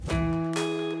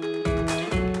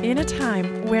In a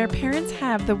time where parents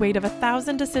have the weight of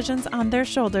 1,000 decisions on their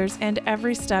shoulders and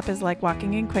every step is like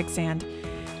walking in quicksand,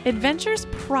 adventure's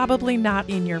probably not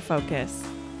in your focus.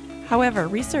 However,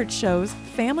 research shows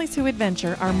families who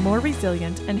adventure are more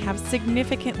resilient and have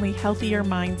significantly healthier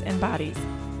minds and bodies.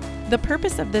 The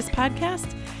purpose of this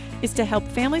podcast is to help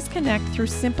families connect through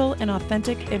simple and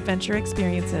authentic adventure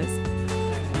experiences.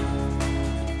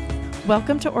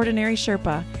 Welcome to Ordinary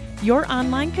Sherpa, your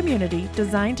online community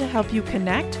designed to help you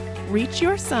connect, reach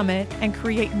your summit, and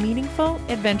create meaningful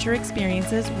adventure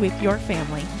experiences with your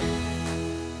family.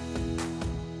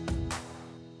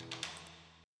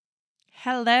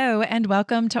 Hello, and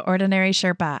welcome to Ordinary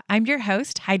Sherpa. I'm your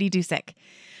host, Heidi Dusick.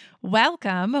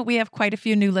 Welcome. We have quite a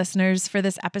few new listeners for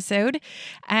this episode,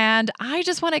 and I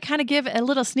just want to kind of give a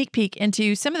little sneak peek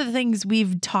into some of the things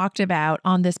we've talked about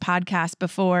on this podcast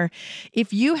before.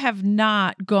 If you have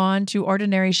not gone to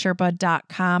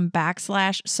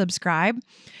ordinarysherpa.com/subscribe,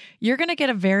 you're going to get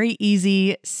a very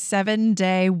easy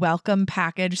 7-day welcome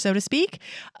package, so to speak,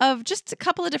 of just a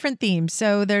couple of different themes.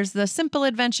 So there's the simple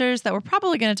adventures that we're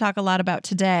probably going to talk a lot about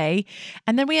today.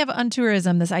 And then we have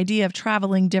untourism, this idea of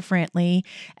traveling differently.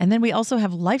 And then we also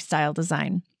have lifestyle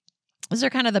design. Those are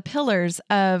kind of the pillars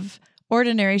of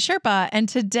Ordinary Sherpa. And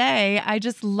today, I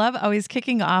just love always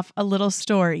kicking off a little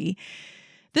story.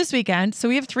 This weekend, so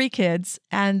we have 3 kids,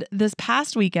 and this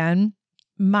past weekend,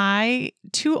 my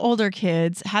 2 older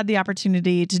kids had the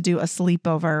opportunity to do a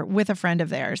sleepover with a friend of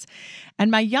theirs.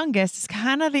 And my youngest is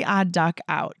kind of the odd duck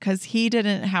out because he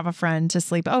didn't have a friend to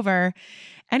sleep over.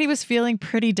 And he was feeling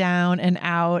pretty down and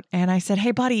out. And I said,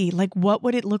 hey, buddy, what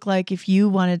would it look like if you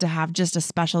wanted to have just a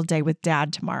special day with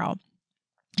Dad tomorrow?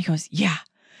 He goes, yeah.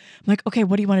 I'm like, okay,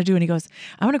 what do you want to do? And he goes,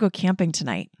 I want to go camping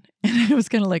tonight. And I was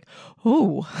kind of like,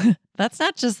 oh, that's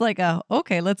not just like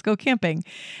okay, let's go camping.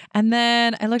 And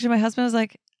then I looked at my husband, I was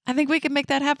like, I think we can make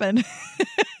that happen.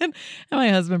 And my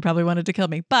husband probably wanted to kill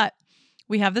me, but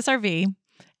we have this RV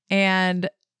and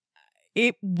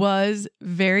it was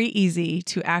very easy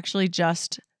to actually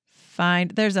just find,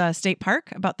 there's a state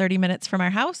park about 30 minutes from our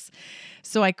house.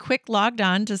 So I quick logged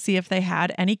on to see if they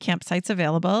had any campsites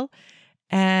available.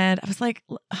 And I was like,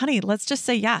 honey, let's just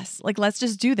say yes. Let's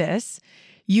just do this.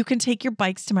 You can take your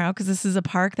bikes tomorrow because this is a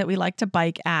park that we like to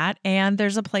bike at. And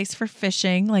there's a place for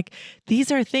fishing. These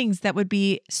are things that would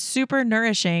be super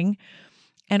nourishing.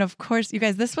 And of course, you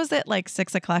guys, this was at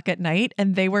 6 o'clock at night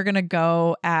and they were going to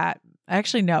go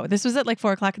this was at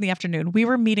 4 o'clock in the afternoon. We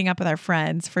were meeting up with our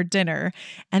friends for dinner.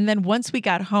 And then once we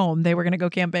got home, they were going to go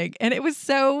camping. And it was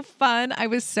so fun. I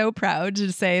was so proud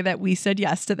to say that we said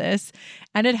yes to this.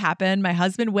 And it happened. My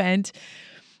husband went.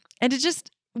 And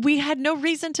we had no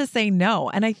reason to say no.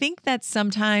 And I think that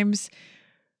sometimes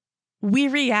we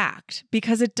react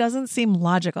because it doesn't seem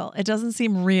logical. It doesn't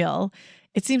seem real.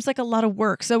 It seems like a lot of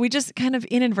work. So we just kind of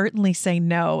inadvertently say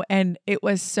no. And it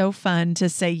was so fun to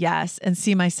say yes and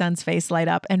see my son's face light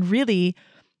up and really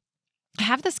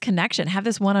have this connection, have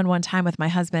this one-on-one time with my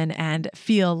husband and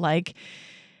feel like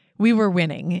we were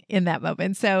winning in that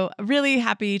moment. So really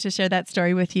happy to share that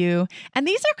story with you. And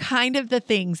these are kind of the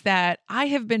things that I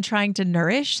have been trying to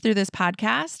nourish through this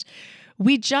podcast.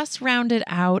 We just rounded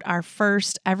out our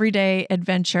first everyday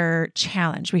adventure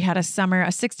challenge. We had a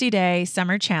 60-day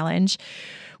summer challenge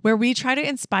where we try to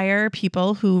inspire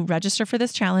people who register for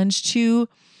this challenge to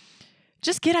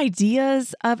just get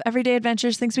ideas of everyday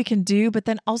adventures, things we can do, but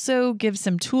then also give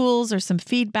some tools or some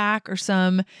feedback or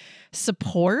some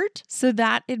support so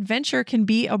that adventure can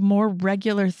be a more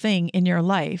regular thing in your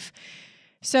life.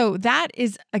 So that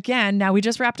is, again, now we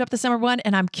just wrapped up the summer one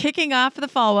and I'm kicking off the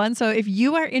fall one. So if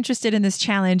you are interested in this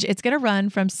challenge, it's going to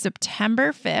run from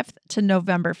September 5th to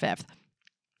November 5th.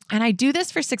 And I do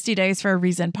this for 60 days for a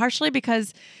reason, partially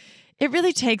because it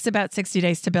really takes about 60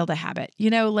 days to build a habit.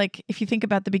 If you think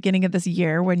about the beginning of this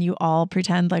year when you all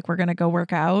pretend like we're going to go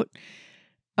work out.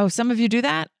 Oh, some of you do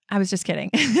that? I was just kidding.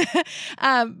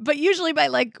 But usually by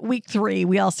week 3,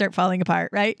 we all start falling apart,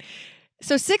 right?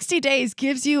 So 60 days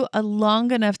gives you a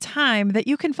long enough time that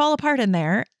you can fall apart in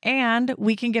there and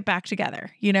we can get back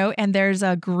together, and there's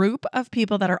a group of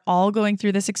people that are all going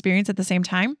through this experience at the same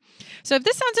time. So if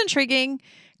this sounds intriguing,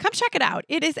 come check it out.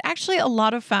 It is actually a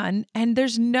lot of fun and I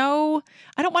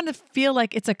don't want to feel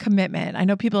like it's a commitment. I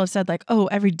know people have said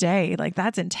every day,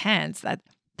 that's intense.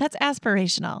 That's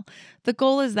aspirational. The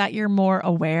goal is that you're more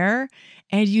aware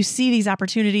and you see these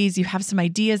opportunities. You have some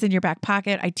ideas in your back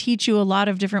pocket. I teach you a lot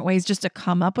of different ways just to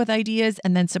come up with ideas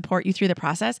and then support you through the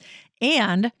process.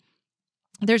 And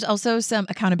There's also some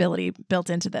accountability built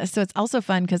into this. So it's also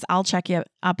fun because I'll check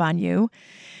up on you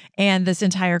and this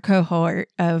entire cohort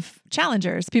of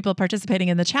challengers, people participating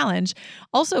in the challenge.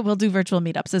 Also, we'll do virtual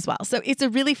meetups as well. So it's a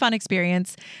really fun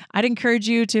experience. I'd encourage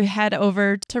you to head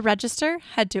over to register.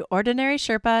 Head to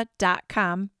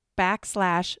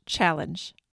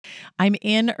ordinarysherpa.com/challenge. I'm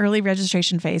in early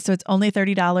registration phase, so it's only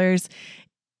 $30.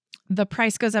 The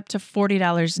price goes up to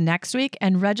 $40 next week,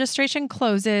 and registration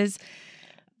closes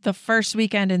the first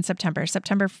weekend in September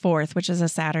 4th, which is a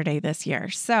Saturday this year.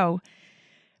 So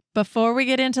before we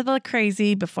get into the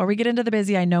crazy, before we get into the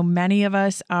busy, I know many of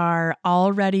us are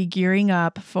already gearing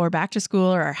up for back to school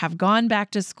or have gone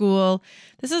back to school.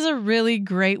 This is a really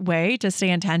great way to stay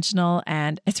intentional,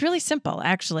 and it's really simple,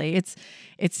 actually. It's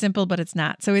simple, but it's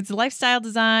not. So it's lifestyle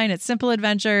design, it's simple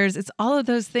adventures, it's all of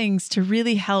those things to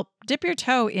really help dip your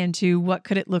toe into what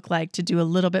could it look like to do a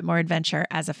little bit more adventure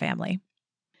as a family.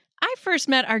 I first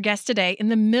met our guest today in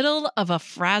the middle of a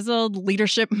frazzled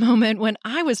leadership moment when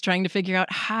I was trying to figure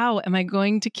out how am I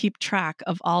going to keep track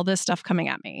of all this stuff coming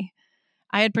at me.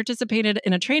 I had participated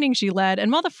in a training she led,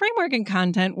 and while the framework and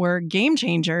content were game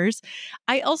changers,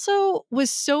 I also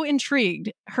was so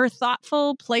intrigued. Her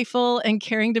thoughtful, playful, and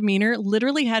caring demeanor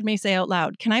literally had me say out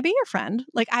loud, "Can I be your friend?"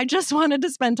 Like, I just wanted to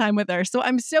spend time with her. So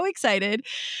I'm so excited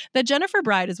that Jennifer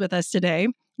Bride is with us today.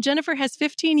 Jennifer has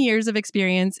 15 years of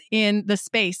experience in the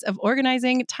space of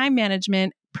organizing, time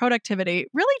management, productivity,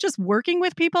 really just working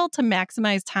with people to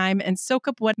maximize time and soak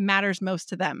up what matters most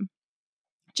to them.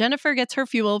 Jennifer gets her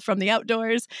fuel from the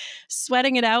outdoors,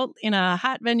 sweating it out in a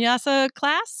hot vinyasa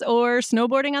class or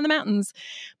snowboarding on the mountains.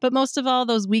 But most of all,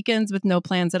 those weekends with no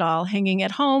plans at all, hanging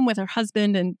at home with her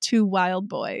husband and 2 wild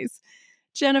boys.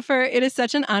 Jennifer, it is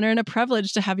such an honor and a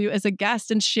privilege to have you as a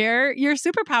guest and share your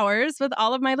superpowers with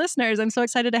all of my listeners. I'm so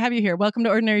excited to have you here. Welcome to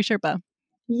Ordinary Sherpa.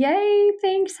 Yay.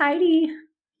 Thanks, Heidi.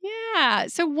 Yeah.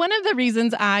 So one of the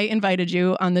reasons I invited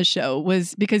you on the show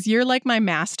was because you're like my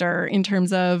master in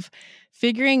terms of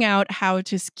figuring out how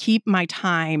to keep my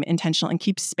time intentional and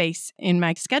keep space in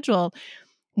my schedule.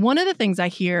 One of the things I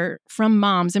hear from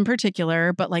moms in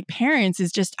particular, but like parents,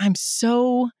 is just, I'm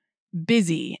so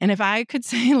busy. And if I could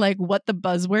say like what the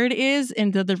buzzword is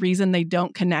and the reason they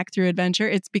don't connect through adventure,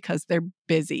 it's because they're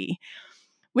busy.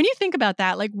 When you think about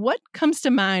that, like what comes to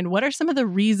mind? What are some of the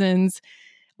reasons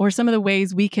or some of the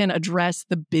ways we can address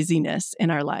the busyness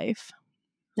in our life?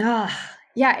 Yeah,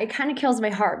 it kind of kills my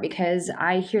heart because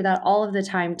I hear that all of the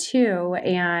time too.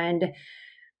 And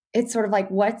it's sort of like,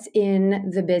 what's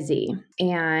in the busy?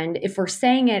 And if we're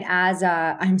saying it as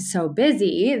I'm so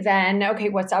busy, then okay,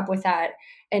 what's up with that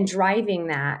and driving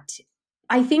that?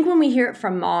 I think when we hear it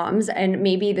from moms, and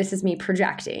maybe this is me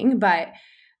projecting, but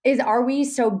are we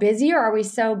so busy or are we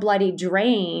so bloody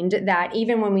drained that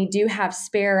even when we do have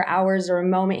spare hours or a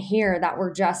moment here that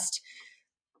we're just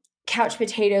couch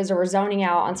potatoes or we're zoning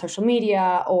out on social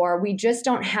media, or we just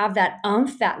don't have that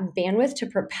that bandwidth to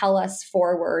propel us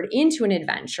forward into an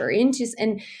adventure, into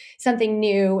something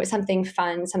new, something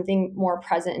fun, something more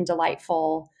present and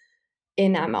delightful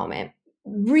in that moment.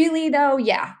 Really though,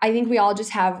 yeah, I think we all just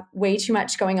have way too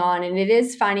much going on, and it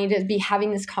is funny to be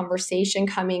having this conversation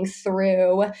coming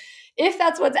through, if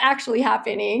that's what's actually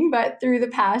happening, but through the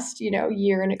past,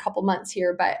 year and a couple months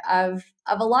here, but of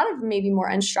a lot of maybe more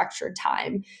unstructured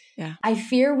time. Yeah. I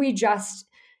fear we just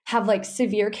have like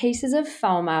severe cases of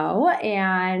FOMO,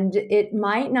 and it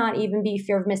might not even be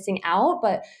fear of missing out,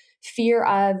 but fear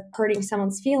of hurting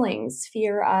someone's feelings,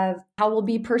 fear of how we'll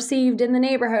be perceived in the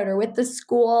neighborhood or with the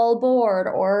school board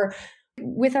or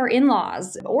with our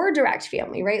in-laws or direct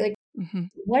family, right? Like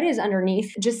what is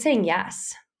underneath just saying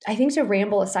yes? I think to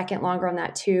ramble a second longer on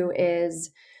that too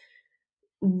is,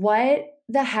 what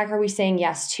the heck are we saying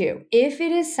yes to? If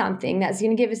it is something that's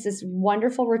going to give us this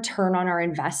wonderful return on our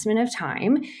investment of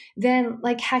time, then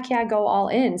like, heck yeah, go all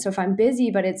in. So if I'm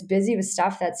busy, but it's busy with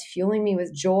stuff that's fueling me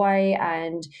with joy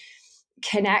and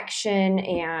connection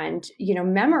and,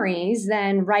 memories,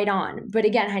 then right on. But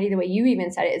again, Heidi, the way you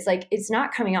even said it, it's like, it's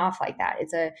not coming off like that.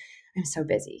 I'm so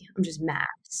busy. I'm just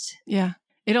maxed. Yeah.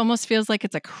 It almost feels like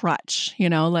it's a crutch,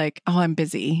 like, oh, I'm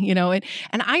busy,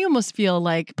 and I almost feel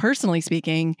like, personally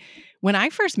speaking, when I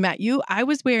first met you, I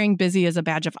was wearing busy as a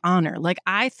badge of honor. Like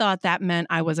I thought that meant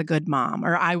I was a good mom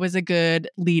or I was a good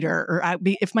leader, or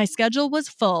if my schedule was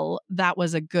full, that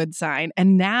was a good sign.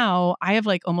 And now I have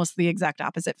like almost the exact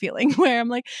opposite feeling where I'm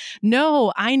like,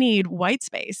 no, I need white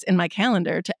space in my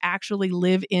calendar to actually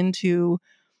live into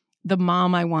the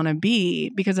mom I want to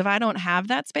be, because if I don't have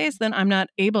that space, then I'm not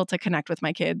able to connect with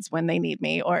my kids when they need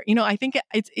me. Or, I think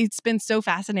it's been so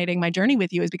fascinating. My journey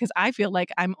with you is because I feel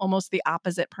like I'm almost the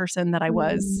opposite person that I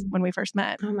was when we first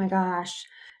met. Oh my gosh.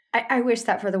 I wish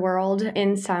that for the world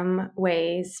in some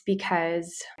ways,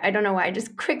 because I don't know why. I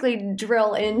just quickly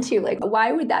drill into like,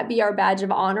 why would that be our badge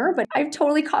of honor? But I've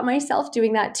totally caught myself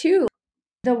doing that too.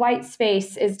 The white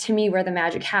space is to me where the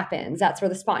magic happens. That's where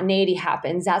the spontaneity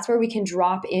happens. That's where we can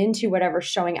drop into whatever's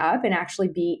showing up and actually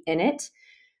be in it.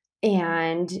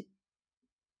 And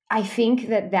I think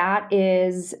that that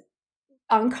is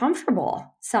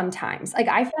uncomfortable sometimes. Like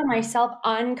I found myself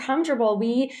uncomfortable.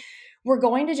 We were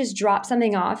going to just drop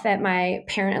something off at my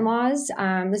parent-in-law's.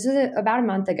 This was about a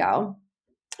month ago.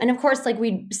 And of course, like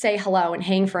we'd say hello and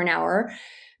hang for an hour.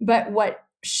 But what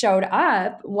showed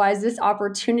up was this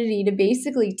opportunity to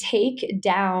basically take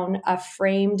down a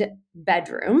framed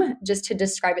bedroom, just to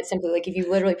describe it simply. Like if you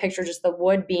literally picture just the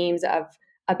wood beams of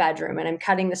a bedroom, and I'm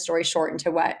cutting the story short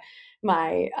into what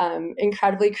my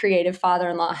incredibly creative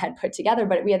father-in-law had put together,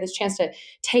 but we had this chance to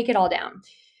take it all down.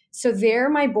 So there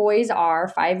my boys are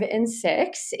 5 and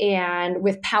 6 and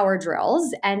with power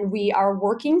drills, and we are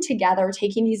working together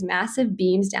taking these massive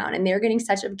beams down, and they're getting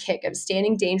such a kick of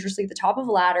standing dangerously at the top of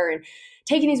a ladder and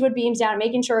taking these wood beams down,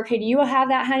 making sure, okay, do you have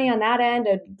that, honey, on that end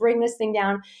to bring this thing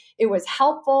down? It was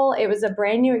helpful. It was a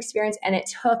brand new experience, and it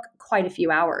took quite a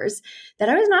few hours that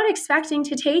I was not expecting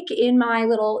to take in my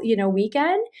little,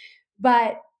 weekend.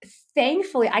 But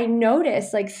thankfully, I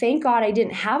noticed, like, thank God I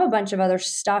didn't have a bunch of other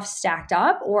stuff stacked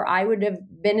up, or I would have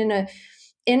been in a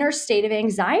inner state of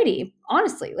anxiety.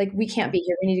 Honestly, like, we can't be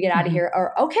here. We need to get out of here.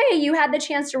 Or, okay, you had the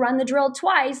chance to run the drill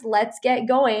twice. Let's get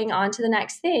going on to the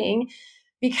next thing.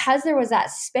 Because there was that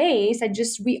space,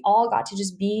 we all got to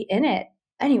just be in it.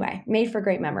 Anyway, made for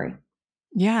great memory.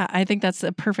 Yeah, I think that's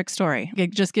a perfect story.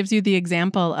 It just gives you the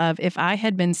example of if I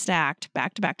had been stacked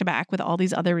back to back to back with all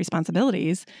these other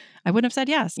responsibilities, I wouldn't have said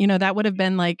yes. That would have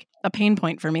been like a pain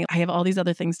point for me. I have all these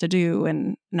other things to do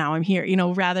and now I'm here,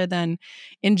 rather than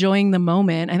enjoying the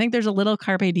moment. I think there's a little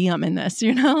carpe diem in this,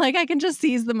 like I can just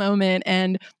seize the moment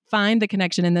and find the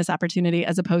connection in this opportunity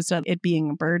as opposed to it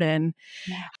being a burden.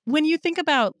 Yeah. When you think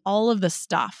about all of the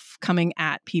stuff coming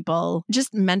at people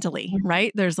just mentally,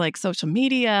 right? There's like social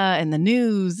media and the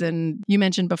news. And you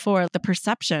mentioned before the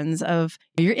perceptions of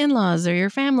your in-laws or your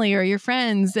family or your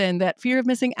friends and that fear of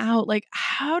missing out. Like,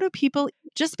 how do people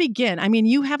just begin? I mean,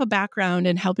 you have a background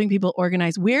in helping people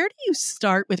organize. Where do you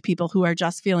start with people who are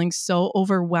just feeling so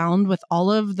overwhelmed with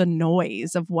all of the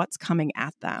noise of what's coming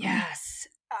at them? Yes.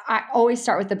 I always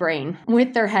start with the brain,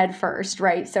 with their head first,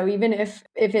 right? So even if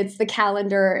it's the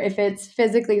calendar, if it's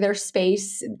physically their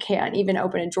space, can't even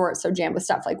open a drawer, it's so jammed with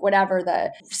stuff, like whatever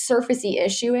the surfacey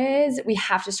issue is, we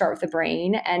have to start with the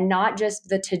brain and not just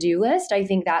the to-do list. I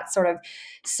think that's sort of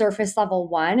surface level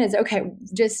one is, okay,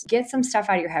 just get some stuff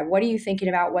out of your head. What are you thinking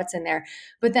about? What's in there?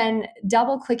 But then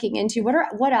double clicking into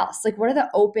what else? Like, what are the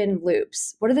open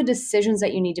loops? What are the decisions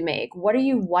that you need to make? What are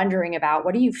you wondering about?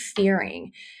 What are you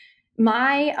fearing?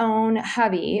 My own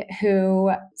hubby,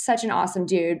 who such an awesome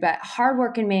dude, but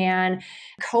hardworking man,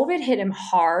 COVID hit him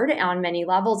hard on many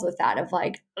levels with that of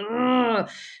like,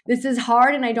 this is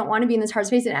hard and I don't want to be in this hard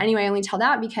space. And anyway, I only tell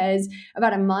that because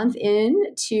about a month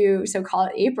into, so call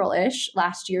it April-ish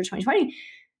last year, 2020,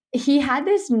 he had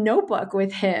this notebook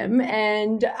with him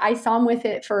and I saw him with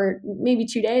it for maybe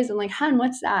 2 days. I'm like, hon,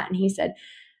 what's that? And he said,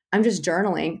 I'm just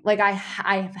journaling. Like I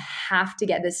have to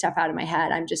get this stuff out of my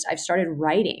head. I've started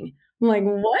writing. I'm like,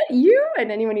 what, you?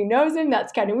 And anyone who knows him,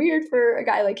 that's kind of weird for a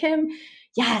guy like him.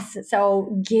 Yes.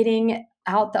 So getting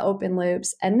out the open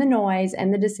loops and the noise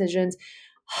and the decisions,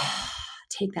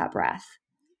 take that breath.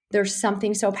 There's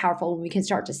something so powerful when we can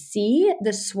start to see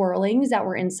the swirlings that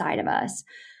were inside of us.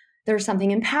 There's something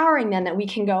empowering then that we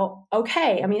can go,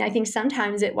 okay. I mean, I think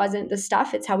sometimes it wasn't the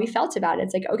stuff, it's how we felt about it.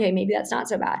 It's like, okay, maybe that's not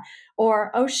so bad.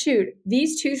 Or, oh, shoot,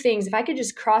 these two things, if I could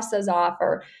just cross those off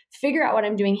or figure out what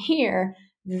I'm doing here,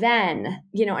 then,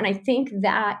 and I think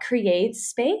that creates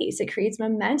space. It creates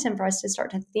momentum for us to start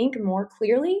to think more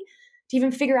clearly, to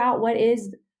even figure out what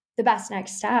is the best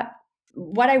next step,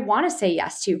 what I want to say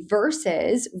yes to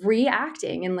versus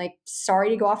reacting. And like,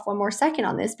 sorry to go off one more second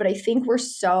on this, but I think we're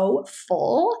so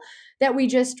full that we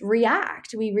just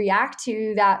react. We react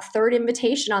to that third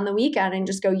invitation on the weekend and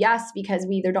just go yes, because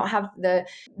we either don't have the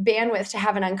bandwidth to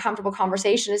have an uncomfortable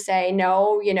conversation to say,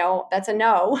 no, that's a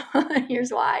no. Here's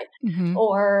why. Mm-hmm.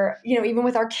 Or, even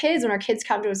with our kids, when our kids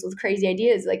come to us with crazy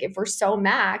ideas, like if we're so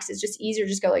maxed, it's just easier to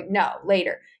just go like, no,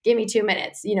 later, give me 2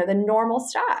 minutes, the normal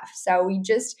stuff. So we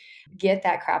just get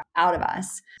that crap out of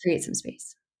us, create some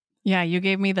space. Yeah, you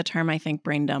gave me the term, I think,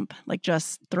 brain dump. Like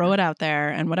just throw it out there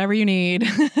and whatever you need.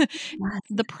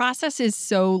 The process is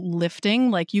so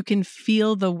lifting. Like you can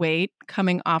feel the weight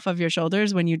coming off of your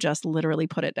shoulders when you just literally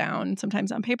put it down,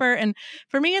 sometimes on paper. And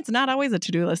for me, it's not always a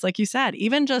to-do list. Like you said,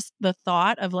 even just the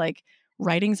thought of like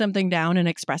writing something down and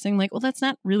expressing like, well, that's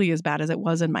not really as bad as it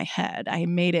was in my head. I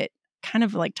made it kind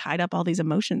of like tied up all these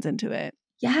emotions into it.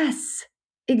 Yes,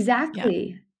 Yeah.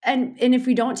 exactly. And if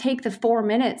we don't take the 4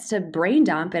 minutes to brain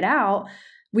dump it out,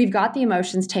 we've got the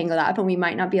emotions tangled up and we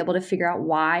might not be able to figure out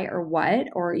why or what,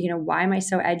 or, why am I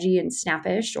so edgy and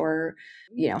snappish, or,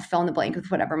 fill in the blank with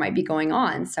whatever might be going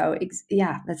on. So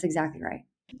yeah, that's exactly right.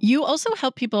 You also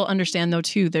help people understand, though,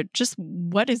 too, that just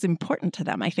what is important to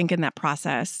them. I think in that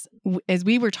process, as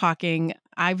we were talking,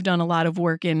 I've done a lot of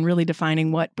work in really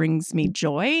defining what brings me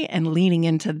joy and leaning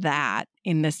into that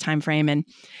in this time frame. And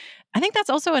I think that's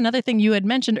also another thing you had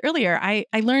mentioned earlier. I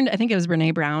learned, I think it was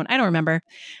Brene Brown. I don't remember.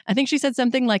 I think she said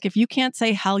something like, if you can't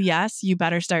say hell yes, you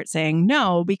better start saying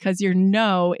no, because your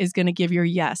no is going to give your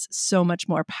yes so much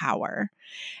more power.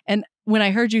 And when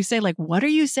I heard you say, like, what are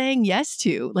you saying yes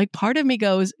to? Like, part of me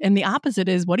goes, and the opposite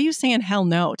is, what are you saying hell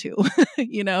no to?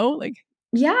 Like,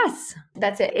 Yes,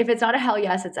 that's it. If it's not a hell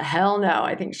yes, it's a hell no,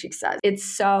 I think she says.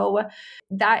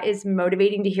 That is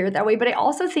motivating to hear it that way. But I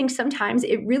also think sometimes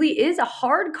it really is a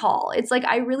hard call. It's like,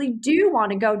 I really do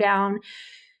want to go down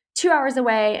 2 hours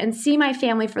away and see my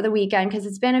family for the weekend because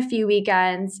it's been a few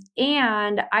weekends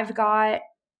and I've got,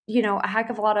 a heck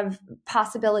of a lot of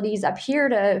possibilities up here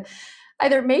to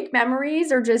either make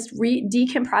memories or just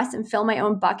decompress and fill my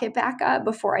own bucket back up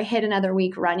before I hit another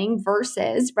week running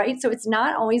versus, right? So it's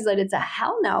not always that it's a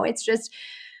hell no. It's just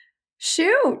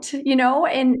shoot,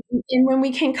 and when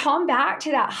we can come back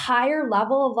to that higher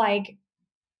level of like,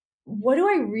 what do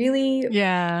I really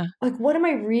yeah. like, what am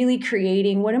I really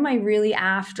creating? What am I really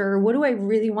after? What do I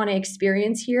really want to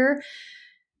experience here?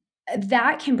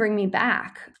 That can bring me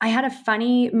back. I had a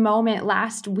funny moment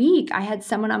last week. I had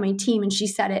someone on my team and she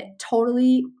said it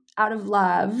totally out of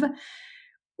love.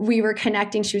 We were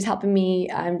connecting. She was helping me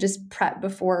just prep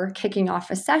before kicking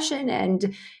off a session.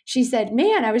 And she said,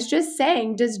 man, I was just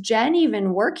saying, does Jen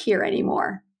even work here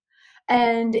anymore?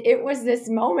 And it was this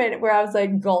moment where I was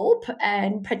like, gulp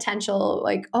and potential,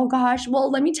 like, oh gosh, well,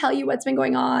 let me tell you what's been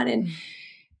going on. And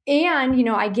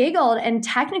I giggled. And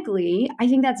technically, I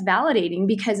think that's validating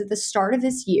because at the start of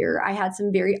this year, I had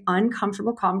some very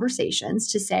uncomfortable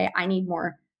conversations to say, I need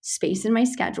more space in my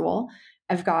schedule.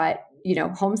 I've got,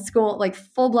 homeschool, like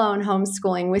full blown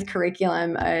homeschooling with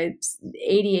curriculum,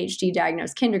 ADHD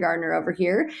diagnosed kindergartner over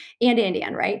here, and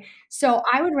Ann, right? So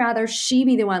I would rather she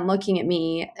be the one looking at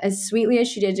me as sweetly as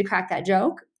she did to crack that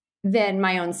joke than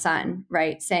my own son,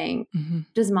 right? Saying,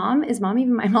 is mom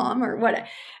even my mom or what?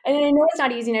 And I know it's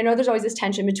not easy. And I know there's always this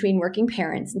tension between working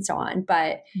parents and so on,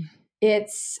 but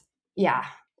yeah.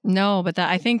 No, but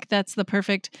I think that's the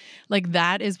perfect, like,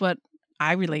 that is what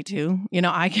I relate to.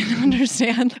 I can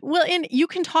understand. Well, and you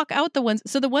can talk out the ones.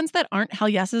 So the ones that aren't hell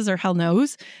yeses or hell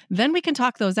nos, then we can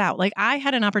talk those out. Like, I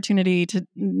had an opportunity to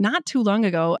not too long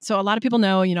ago. So a lot of people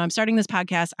know, I'm starting this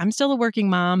podcast. I'm still a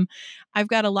working mom. I've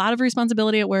got a lot of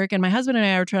responsibility at work, and my husband and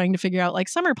I are trying to figure out like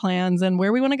summer plans and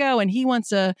where we want to go. And he wants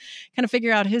to kind of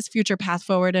figure out his future path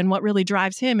forward and what really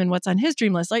drives him and what's on his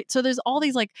dream list. Right. So there's all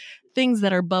these like things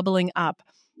that are bubbling up.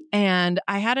 And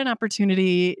I had an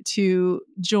opportunity to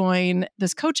join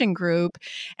this coaching group.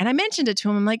 And I mentioned it to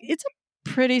him. I'm like, it's a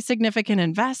pretty significant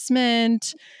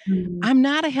investment. I'm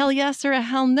not a hell yes or a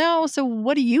hell no. So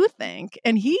what do you think?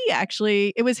 And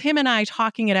it was him and I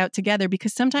talking it out together,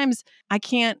 because sometimes I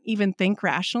can't even think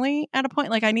rationally at a point.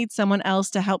 Like, I need someone else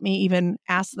to help me even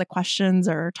ask the questions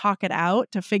or talk it out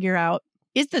to figure out,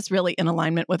 is this really in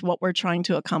alignment with what we're trying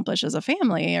to accomplish as a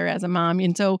family or as a mom?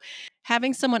 And so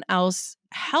having someone else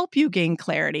help you gain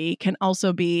clarity can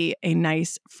also be a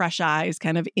nice fresh eyes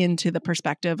kind of into the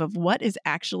perspective of what is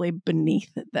actually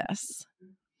beneath this.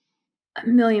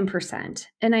 1,000,000%.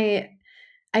 And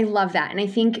I love that. And I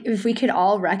think if we could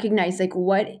all recognize like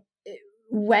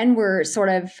when we're sort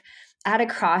of at a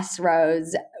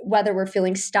crossroads, whether we're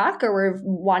feeling stuck or we're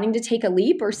wanting to take a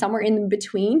leap or somewhere in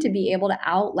between, to be able to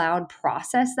out loud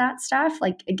process that stuff.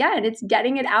 Like, again, it's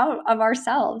getting it out of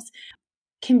ourselves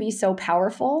can be so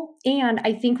powerful. And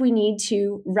I think we need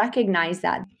to recognize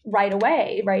that right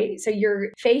away, right? So you're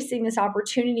facing this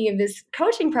opportunity of this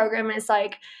coaching program, and it's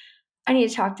like, I need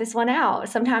to talk this one out.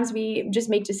 Sometimes we just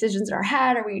make decisions in our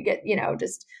head, or we get,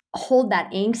 just hold that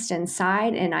angst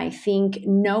inside. And I think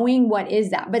knowing what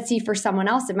is that, but see, for someone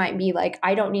else, it might be like,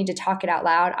 I don't need to talk it out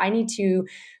loud. I need to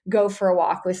go for a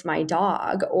walk with my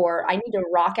dog, or I need to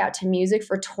rock out to music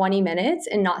for 20 minutes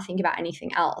and not think about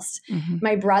anything else.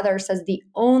 My brother says the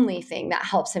only thing that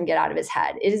helps him get out of his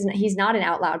head he's not an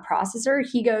out loud processor.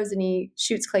 He goes and he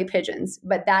shoots clay pigeons,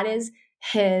 but that is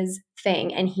his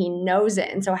thing and he knows it.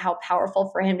 And so how powerful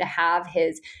for him to have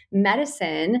his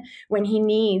medicine when he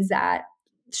needs that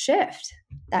shift,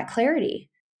 that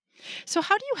clarity. So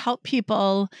how do you help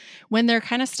people when they're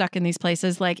kind of stuck in these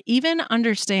places, like even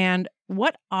understand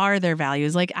what are their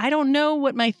values? Like, I don't know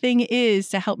what my thing is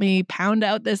to help me pound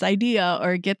out this idea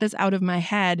or get this out of my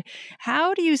head.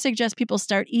 How do you suggest people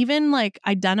start even like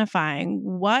identifying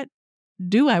what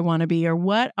do I want to be, or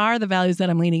what are the values that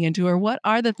I'm leaning into, or what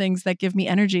are the things that give me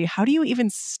energy? How do you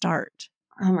even start?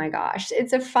 Oh my gosh.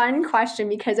 It's a fun question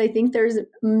because I think there's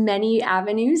many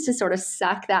avenues to sort of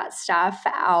suck that stuff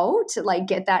out, like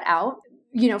get that out.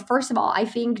 First of all, I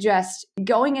think just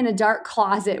going in a dark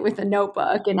closet with a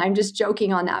notebook, and I'm just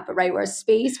joking on that, but right, we're a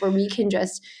space where we can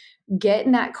just get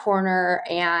in that corner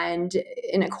and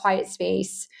in a quiet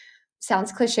space.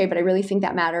 Sounds cliche, but I really think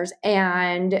that matters.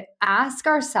 And ask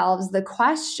ourselves the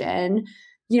question,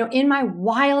 in my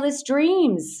wildest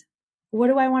dreams, what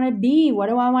do I want to be? What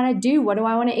do I want to do? What do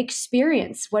I want to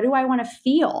experience? What do I want to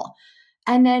feel?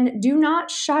 And then do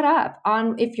not shut up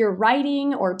on if you're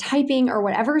writing or typing or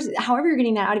whatever, however you're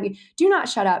getting that out of you, do not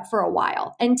shut up for a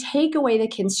while and take away the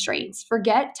constraints.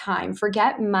 Forget time,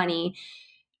 forget money,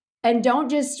 and don't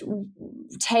just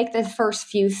take the first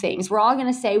few things. We're all going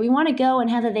to say, we want to go and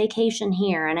have a vacation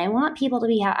here. And I want people to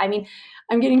be,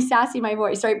 I'm getting sassy in my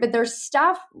voice, right? But there's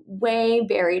stuff way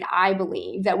buried, I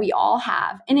believe, that we all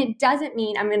have. And it doesn't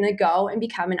mean I'm going to go and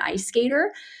become an ice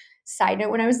skater. Side note,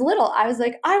 when I was little, I was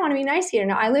like, I want to be an ice skater.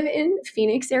 Now I live in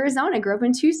Phoenix, Arizona, grew up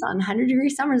in Tucson, 100-degree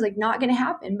summers, like not going to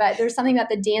happen. But there's something about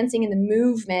the dancing and the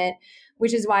movement,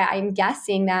 which is why I'm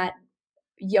guessing that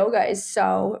yoga is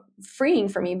so freeing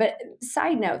for me. But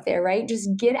side note there, right?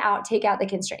 Just get out, take out the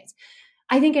constraints.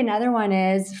 I think another one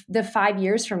is the 5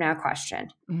 years from now question.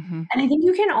 Mm-hmm. And I think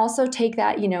you can also take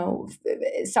that,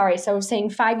 so saying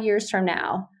 5 years from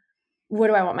now, what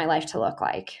do I want my life to look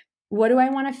like? What do I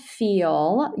want to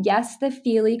feel? Yes, the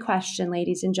feely question,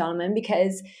 ladies and gentlemen,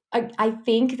 because I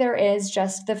think there is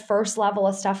just the first level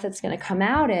of stuff that's going to come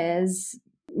out is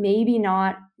maybe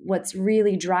not what's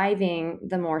really driving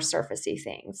the more surfacey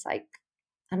things. Like,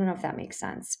 I don't know if that makes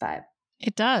sense, but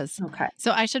it does. Okay.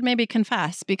 So I should maybe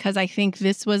confess, because I think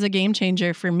this was a game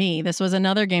changer for me. This was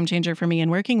another game changer for me in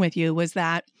working with you, was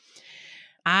that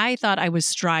I thought I was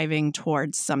striving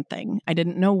towards something. I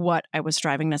didn't know what I was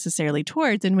striving necessarily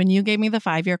towards. And when you gave me the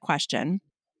 5-year question,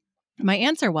 my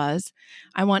answer was,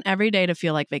 I want every day to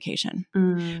feel like vacation.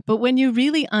 But when you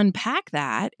really unpack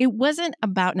that, it wasn't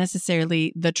about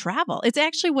necessarily the travel. It's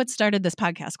actually what started this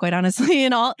podcast, quite honestly.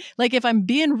 And all, like, if I'm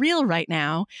being real right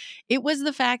now, it was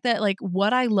the fact that, like,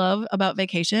 what I love about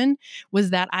vacation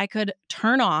was that I could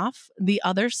turn off the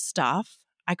other stuff.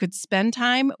 I could spend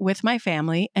time with my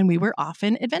family, and we were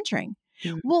often adventuring.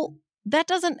 Well, that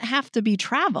doesn't have to be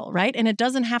travel, right? And it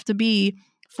doesn't have to be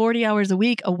 40 hours a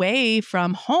week away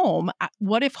from home.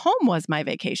 What if home was my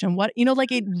vacation?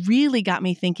 It really got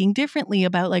me thinking differently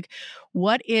about, like,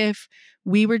 what if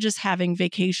we were just having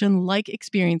vacation-like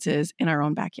experiences in our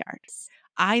own backyard?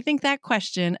 I think that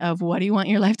question of what do you want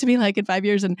your life to be like in 5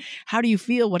 years, and how do you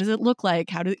feel? What does it look like?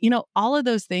 All of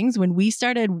those things, when we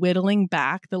started whittling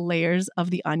back the layers of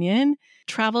the onion,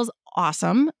 travel's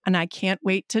awesome. And I can't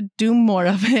wait to do more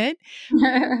of it.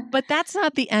 But that's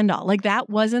not the end all. Like, that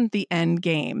wasn't the end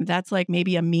game. That's like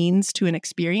maybe a means to an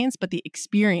experience, but the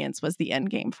experience was the end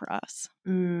game for us.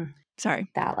 Sorry.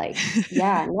 That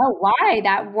why?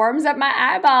 That warms up my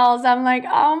eyeballs. I'm like,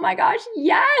 oh my gosh,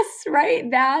 yes, right?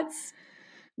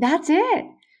 That's it.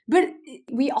 But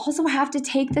we also have to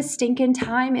take the stinking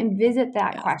time and visit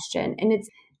that question. And it's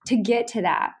to get to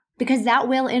that, because that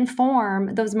will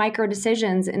inform those micro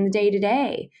decisions in the day to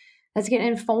day. That's going to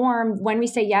inform when we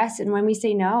say yes and when we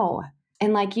say no.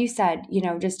 And like you said,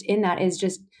 just in that is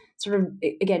just sort of,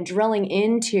 again, drilling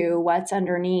into what's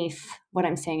underneath what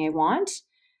I'm saying I want.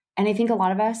 And I think a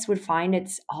lot of us would find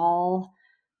it's all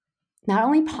not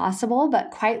only possible,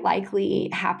 but quite likely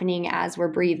happening as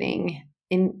we're breathing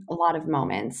in a lot of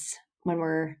moments when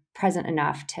we're present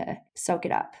enough to soak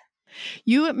it up.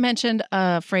 You mentioned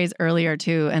a phrase earlier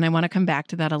too, and I want to come back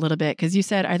to that a little bit, because you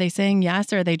said, are they saying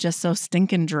yes, or are they just so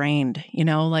stinking drained?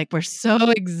 Like, we're so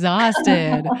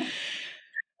exhausted.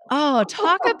 Oh,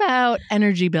 talk about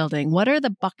energy building. What are the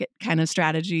bucket kind of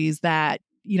strategies that,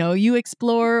 you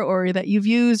explore, or that you've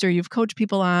used or you've coached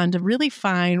people on to really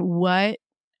find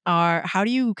how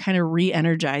do you kind of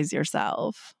re-energize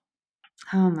yourself?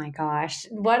 Oh my gosh.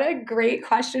 What a great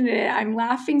question. I'm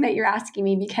laughing that you're asking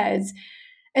me, because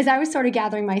as I was sort of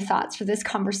gathering my thoughts for this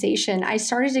conversation, I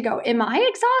started to go, am I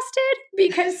exhausted?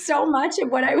 Because so much of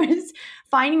what I was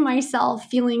finding myself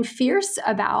feeling fierce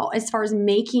about as far as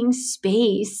making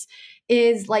space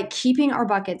is like keeping our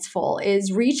buckets full,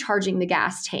 is recharging the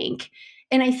gas tank.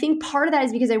 And I think part of that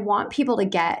is because I want people to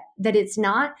get that it's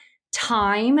not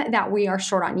time that we are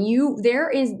short on. There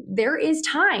is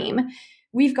time.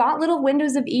 We've got little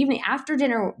windows of evening after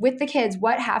dinner with the kids.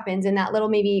 What happens in that little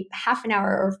maybe half an hour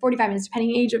or 45 minutes,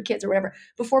 depending on age of kids or whatever,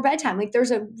 before bedtime? Like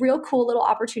there's a real cool little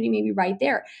opportunity maybe right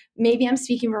there. Maybe I'm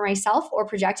speaking for myself or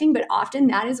projecting, but often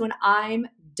that is when I'm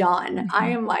done. Mm-hmm.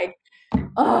 I am like,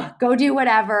 oh, go do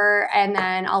whatever. And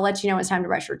then I'll let you know it's time to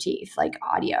brush your teeth. Like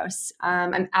adios.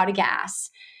 I'm out of gas.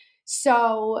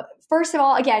 So first of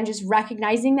all, again, just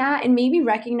recognizing that and maybe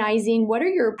recognizing what are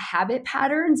your habit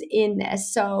patterns in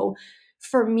this. So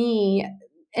for me,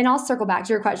 and I'll circle back to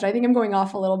your question. I think I'm going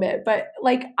off a little bit, but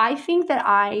like, I think that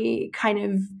I kind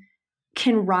of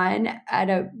can run at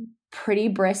a pretty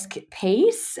brisk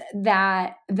pace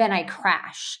that then I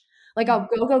crash. Like I'll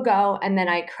go, and then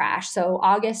I crash. So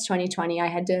August 2020, I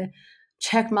had to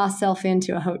check myself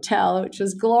into a hotel, which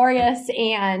was glorious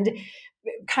and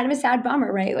kind of a sad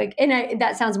bummer, right? Like, and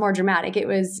that sounds more dramatic. It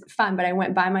was fun, but I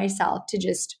went by myself to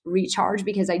just recharge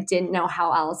because I didn't know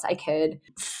how else I could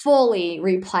fully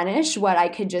replenish what I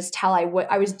could just tell I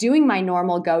was doing my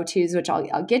normal go-tos, which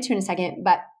I'll get to in a second,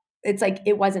 but it's like,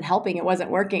 it wasn't helping. It wasn't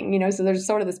working, So there's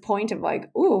sort of this point of like,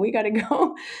 ooh, we got to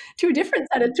go to a different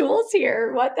set of tools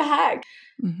here. What the heck?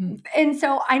 Mm-hmm. And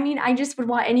so, I mean, I just would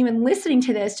want anyone listening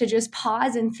to this to just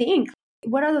pause and think,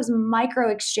 what are those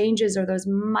micro exchanges or those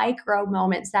micro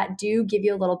moments that do give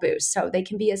you a little boost? So they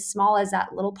can be as small as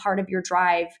that little part of your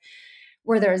drive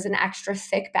where there's an extra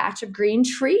thick batch of green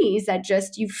trees that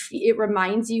just it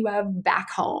reminds you of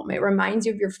back home. It reminds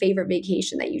you of your favorite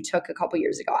vacation that you took a couple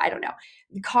years ago. I don't know.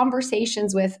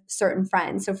 Conversations with certain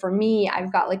friends. So for me,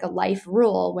 I've got like a life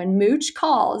rule. When Mooch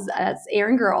calls, that's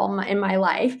Erin Girl in my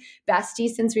life, bestie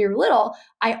since we were little,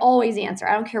 I always answer.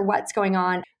 I don't care what's going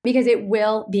on because it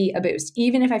will be a boost.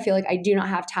 Even if I feel like I do not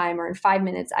have time or in 5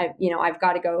 minutes, I've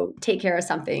got to go take care of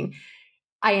something.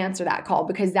 I answer that call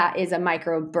because that is a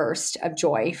micro burst of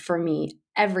joy for me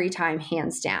every time,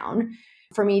 hands down.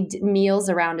 For me, meals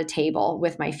around a table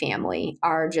with my family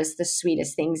are just the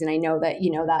sweetest things. And I know that,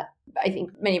 that I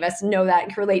think many of us know that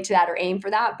and can relate to that or aim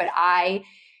for that. But I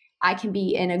can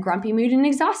be in a grumpy mood and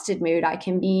exhausted mood. I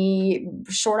can be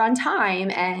short on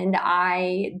time, and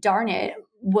darn it,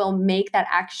 will make that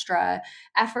extra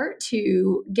effort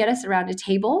to get us around a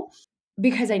table,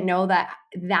 because I know that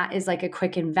that is like a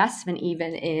quick investment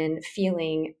even in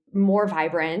feeling more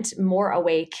vibrant, more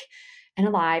awake and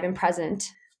alive and present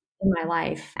in my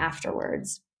life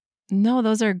afterwards. No,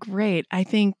 those are great. I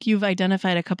think you've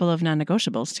identified a couple of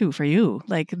non-negotiables too for you.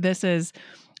 Like this is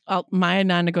my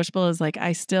non-negotiable is like,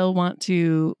 I still want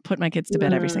to put my kids to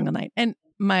bed every single night. And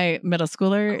my middle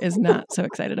schooler is not so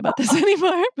excited about this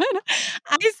anymore, but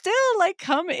I still like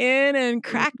come in and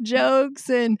crack jokes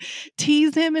and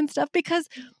tease him and stuff because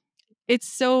it's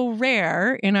so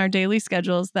rare in our daily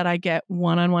schedules that I get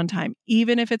one-on-one time,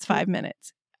 even if it's 5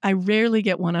 minutes. I rarely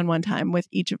get one-on-one time with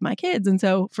each of my kids. And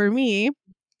so for me,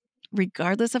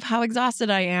 regardless of how exhausted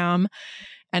I am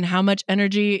and how much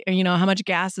energy, how much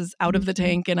gas is out of the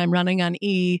tank and I'm running on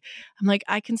E, I'm like,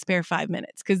 I can spare 5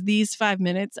 minutes because these 5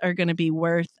 minutes are going to be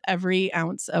worth every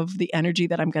ounce of the energy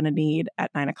that I'm going to need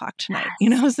at 9 o'clock tonight,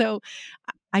 So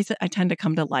I tend to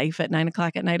come to life at 9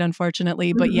 o'clock at night,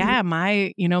 unfortunately. But yeah,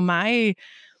 my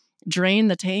drain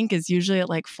the tank is usually at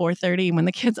like 4:30 when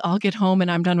the kids all get home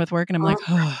and I'm done with work and I'm like,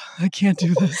 oh, I can't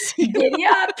do this. Giddy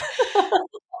up.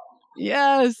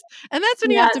 Yes. And that's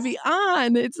when you have to be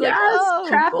on. It's like, oh,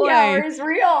 crappy boy. hour is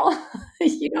real.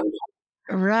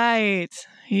 Right.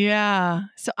 Yeah.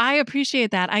 So I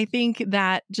appreciate that. I think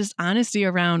that just honesty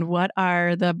around what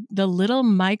are the little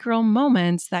micro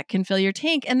moments that can fill your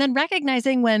tank, and then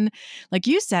recognizing when, like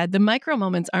you said, the micro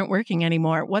moments aren't working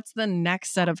anymore. What's the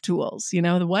next set of tools?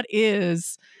 What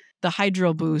is the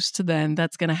hydro boost then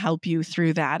that's going to help you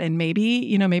through that? And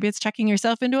maybe it's checking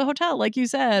yourself into a hotel, like you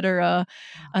said, or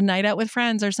a night out with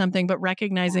friends or something, but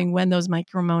recognizing when those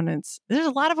micro moments, there's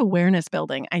a lot of awareness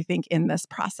building, I think, in this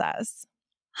process.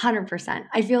 100%.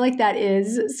 I feel like that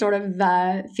is sort of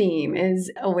the theme, is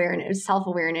awareness,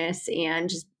 self-awareness, and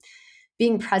just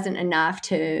being present enough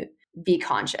to be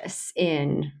conscious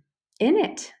in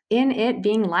it,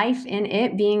 being life, in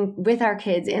it, being with our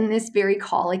kids in this very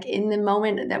call, like in the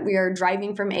moment that we are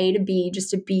driving from A to B, just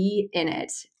to be in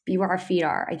it, be where our feet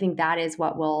are. I think that is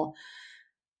what will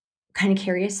kind of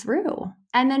carry us through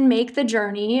and then make the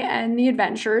journey and the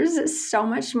adventures so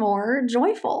much more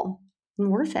joyful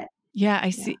and worth it. Yeah, I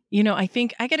see. I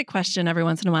think I get a question every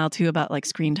once in a while too about like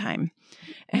screen time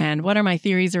and what are my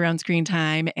theories around screen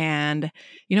time. And,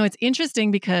 it's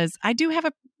interesting because I do have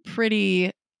a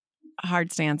pretty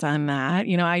hard stance on that.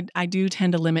 I do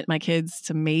tend to limit my kids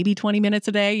to maybe 20 minutes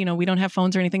a day. We don't have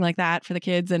phones or anything like that for the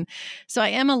kids. And so I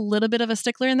am a little bit of a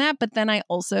stickler in that. But then I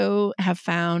also have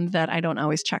found that I don't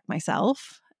always check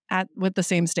myself with the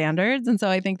same standards. And so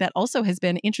I think that also has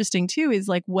been interesting too, is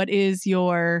like, what is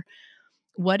your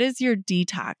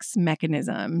detox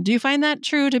mechanism? Do you find that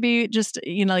true to be just,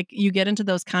 like you get into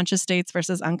those conscious states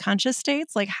versus unconscious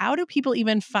states? Like, how do people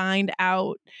even find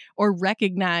out or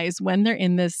recognize when they're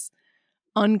in this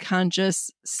unconscious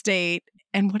state,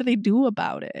 and what do they do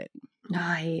about it?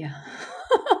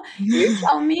 You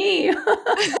tell me.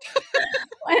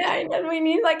 We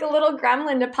need like a little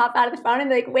gremlin to pop out of the phone and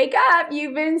be like, wake up,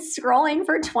 you've been scrolling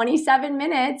for 27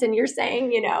 minutes and you're saying,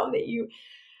 that you...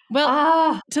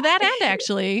 Well, to that end,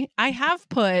 actually, I have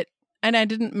put, and I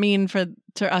didn't mean for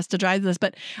us to drive this,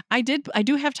 but I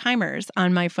do have timers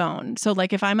on my phone. So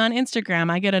like if I'm on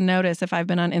Instagram, I get a notice if I've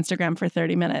been on Instagram for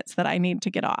 30 minutes that I need to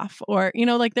get off. Or,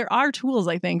 like there are tools,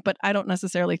 I think, but I don't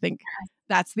necessarily think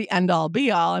that's the end all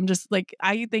be all. I'm just like,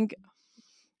 I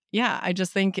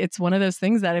just think it's one of those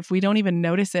things that if we don't even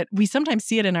notice it, we sometimes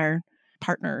see it in our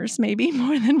partners maybe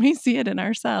more than we see it in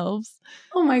ourselves.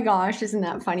 Oh my gosh, isn't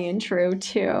that funny and true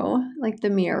too? Like the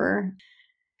mirror.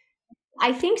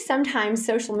 I think sometimes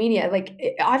social media, like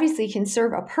it obviously can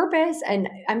serve a purpose. And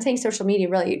I'm saying social media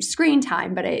really screen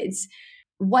time, but it's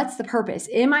what's the purpose?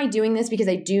 Am I doing this because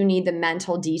I do need the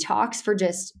mental detox for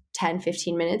just 10,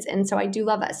 15 minutes? And so I do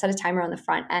love that. Set a timer on the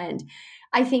front end.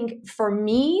 I think for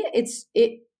me,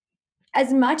 it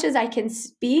as much as I can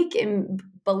speak and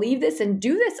believe this and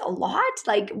do this a lot,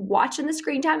 like watching the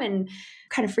screen time and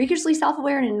kind of freakishly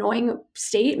self-aware and annoying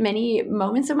state many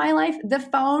moments of my life, the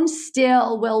phone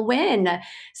still will win.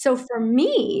 So for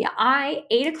me,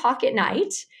 8:00 at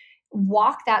night,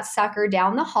 walk that sucker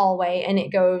down the hallway and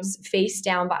it goes face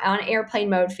down on airplane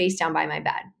mode, face down by my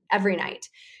bed every night.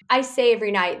 I say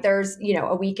every night, there's,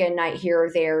 a weekend night here or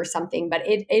there or something, but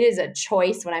it is a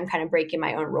choice when I'm kind of breaking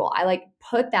my own rule. I like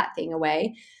put that thing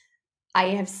away.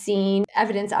 I have seen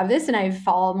evidence of this and I've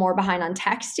fallen more behind on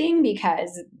texting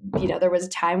because, there was a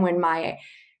time when my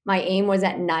aim was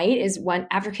at night is when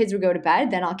after kids would go to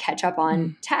bed, then I'll catch up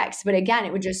on text. But again,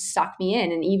 it would just suck me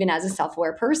in. And even as a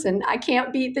self-aware person, I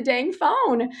can't beat the dang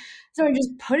phone. So I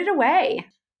just put it away.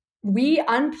 We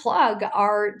unplug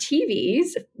our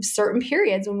TVs certain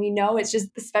periods when we know it's just,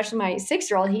 especially my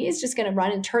 6-year-old, he is just going to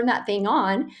run and turn that thing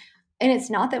on. And it's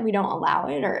not that we don't allow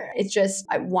it, or it's just,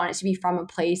 I want it to be from a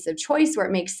place of choice where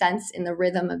it makes sense in the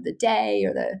rhythm of the day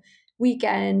or the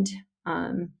weekend.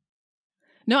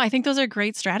 No, I think those are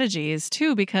great strategies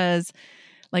too, because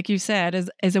like you said,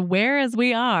 as aware as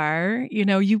we are,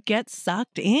 you get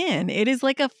sucked in. It is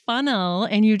like a funnel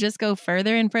and you just go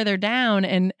further and further down.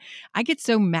 And I get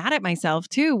so mad at myself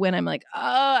too when I'm like,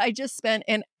 oh, I just spent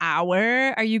an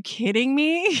hour. Are you kidding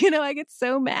me? I get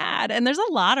so mad. And there's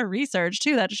a lot of research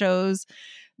too that shows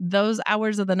those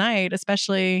hours of the night,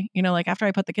 especially, like after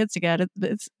I put the kids to bed,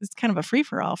 it's kind of a free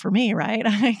for all for me, right?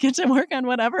 I get to work on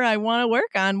whatever I want to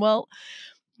work on. Well,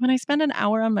 when I spend an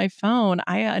hour on my phone,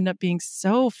 I end up being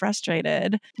so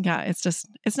frustrated. Yeah,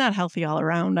 it's not healthy all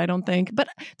around, I don't think. But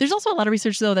there's also a lot of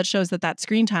research, though, that shows that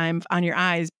screen time on your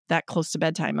eyes that close to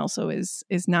bedtime also is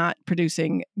not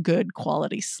producing good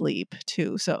quality sleep,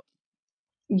 too. So,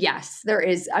 yes, there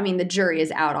is. I mean, the jury is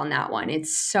out on that one.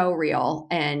 It's so real.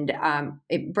 And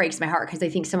it breaks my heart because I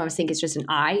think some of us think it's just an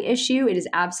eye issue. It is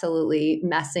absolutely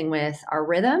messing with our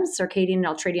rhythms, circadian and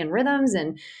ultradian rhythms,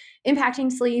 and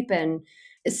impacting sleep. And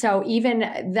so even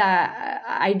the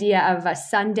idea of a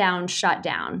sundown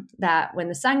shutdown, that when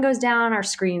the sun goes down, our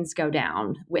screens go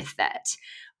down with it,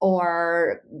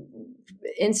 or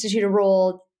institute a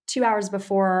rule 2 hours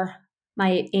before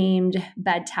my aimed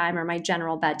bedtime or my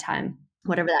general bedtime,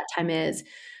 whatever that time is,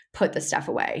 put the stuff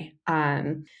away.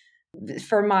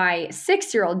 For my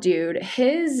 6-year-old dude,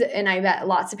 and I bet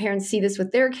lots of parents see this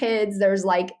with their kids, there's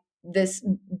like this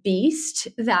beast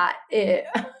that it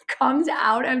comes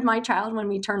out of my child when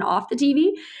we turn off the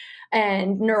TV.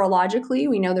 And neurologically,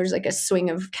 we know there's like a swing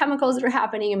of chemicals that are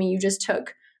happening. I mean, you just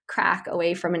took crack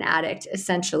away from an addict,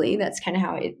 essentially. That's kind of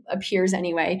how it appears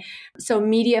anyway. So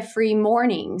media-free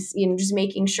mornings, just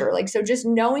making sure, so just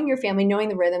knowing your family, knowing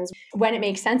the rhythms when it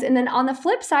makes sense. And then on the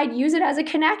flip side, use it as a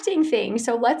connecting thing.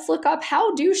 So let's look up,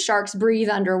 how do sharks breathe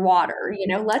underwater?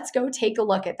 Let's go take a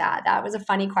look at that. That was a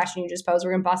funny question you just posed.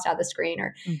 We're going to bust out the screen.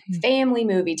 Or family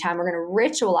movie time. We're going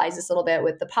to ritualize this a little bit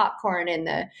with the popcorn and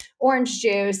the orange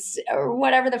juice or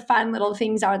whatever the fun little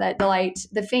things are that delight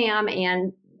the fam.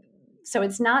 And so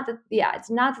it's not that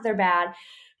they're bad,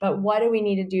 but what do we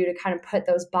need to do to kind of put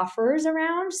those buffers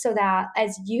around so that,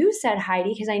 as you said,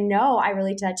 Heidi, because I know I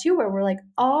relate to that too, where we're like,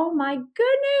 oh my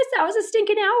goodness, that was a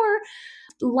stinking hour.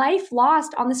 Life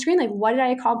lost on the screen. Like, what did I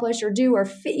accomplish or do or,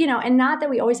 and not that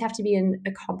we always have to be in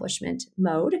accomplishment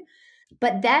mode.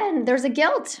 But then there's a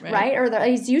guilt, right? Or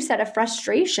as you said, a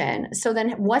frustration. So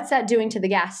then what's that doing to the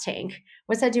gas tank?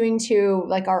 What's that doing to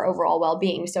like our overall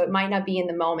well-being? So it might not be in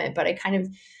the moment, but I kind of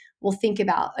will think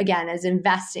about, again, as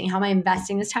investing, how am I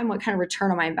investing this time? What kind of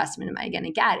return on my investment am I going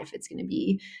to get? If it's going to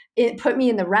be, it put me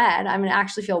in the red, I'm going to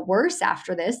actually feel worse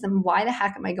after this, then why the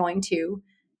heck am I going to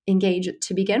engage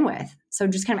to begin with? So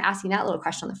just kind of asking that little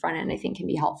question on the front end, I think can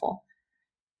be helpful.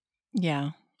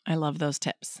 Yeah. I love those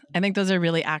tips. I think those are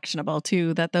really actionable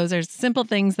too, that those are simple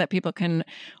things that people can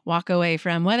walk away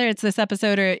from, whether it's this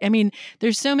episode or,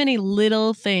 there's so many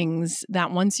little things that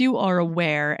once you are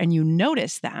aware and you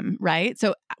notice them, right?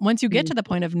 So once you get to the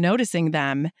point of noticing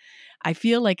them, I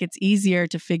feel like it's easier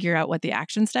to figure out what the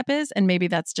action step is. And maybe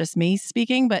that's just me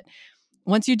speaking, but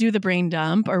once you do the brain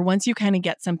dump or once you kind of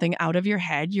get something out of your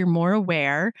head, you're more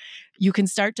aware. You can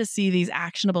start to see these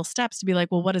actionable steps to be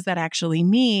like, well, what does that actually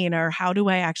mean? Or how do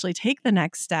I actually take the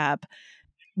next step?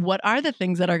 What are the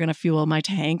things that are going to fuel my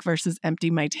tank versus empty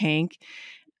my tank?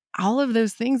 All of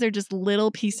those things are just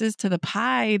little pieces to the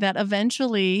pie that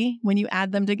eventually, when you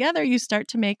add them together, you start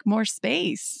to make more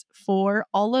space for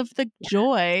all of the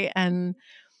joy and,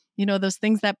 those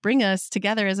things that bring us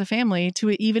together as a family to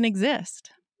even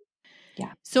exist.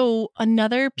 Yeah. So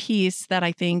another piece that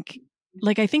I think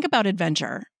about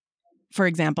adventure, for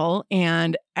example,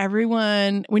 and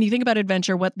everyone, when you think about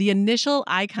adventure, what the initial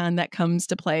icon that comes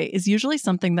to play is usually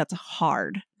something that's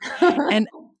hard. And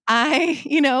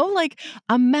like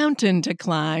a mountain to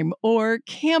climb or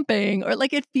camping, or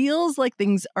like it feels like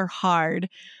things are hard.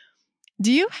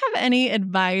 Do you have any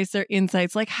advice or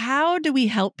insights? Like, how do we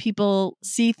help people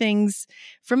see things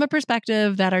from a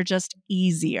perspective that are just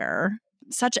easier,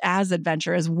 such as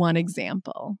adventure as one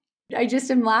example? I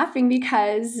just am laughing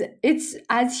because it's,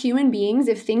 as human beings,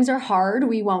 if things are hard,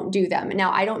 we won't do them.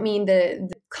 Now, I don't mean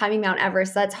the climbing Mount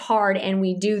Everest, that's hard, and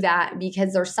we do that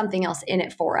because there's something else in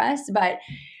it for us. But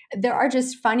there are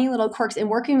just funny little quirks in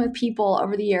working with people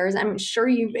over the years. I'm sure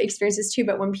you've experienced this too,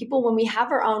 but when we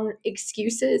have our own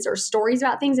excuses or stories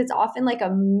about things, it's often like a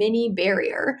mini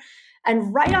barrier.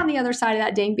 And right on the other side of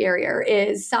that dang barrier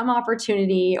is some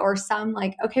opportunity or some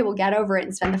like, okay, we'll get over it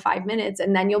and spend the 5 minutes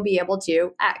and then you'll be able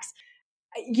to X.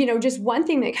 Just one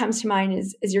thing that comes to mind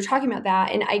is you're talking about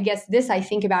that. And I guess this I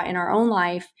think about in our own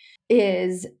life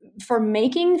is for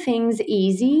making things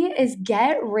easy is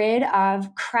get rid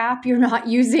of crap you're not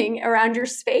using around your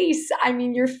space. I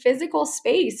mean, your physical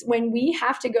space. When we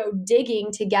have to go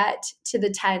digging to get to the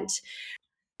tent,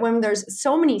 when there's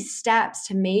so many steps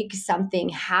to make something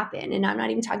happen, and I'm not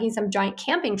even talking some giant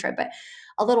camping trip, but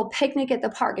a little picnic at the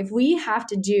park. If we have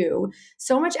to do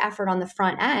so much effort on the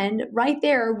front end, right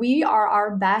there, we are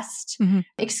our best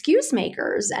excuse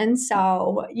makers. And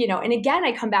so, and again,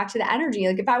 I come back to the energy.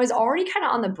 Like if I was already kind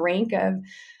of on the brink of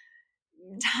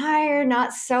tired,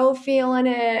 not so feeling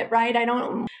it, right?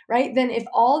 Then if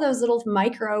all those little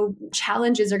micro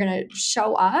challenges are going to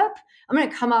show up, I'm going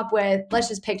to come up with, let's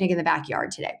just picnic in the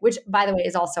backyard today, which by the way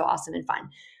is also awesome and fun.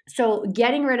 So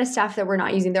getting rid of stuff that we're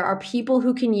not using. There are people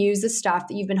who can use the stuff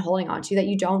that you've been holding on to that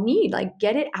you don't need. Like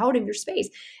get it out of your space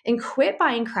and quit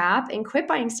buying crap and quit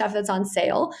buying stuff that's on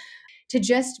sale, to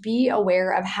just be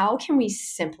aware of how can we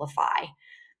simplify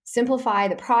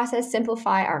the process,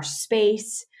 simplify our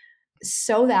space,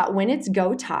 so that when it's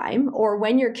go time, or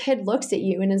when your kid looks at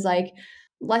you and is like,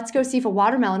 let's go see if a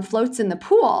watermelon floats in the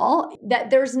pool, that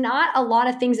there's not a lot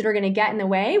of things that are going to get in the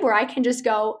way where I can just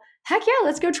go, heck yeah,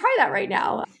 let's go try that right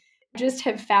now. Just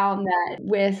have found that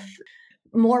with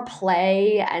more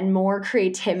play and more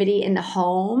creativity in the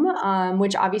home,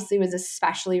 which obviously was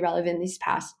especially relevant these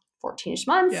past 14-ish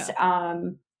months,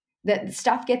 that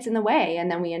stuff gets in the way. And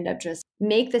then we end up just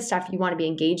make the stuff you want to be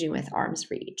engaging with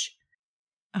arm's reach.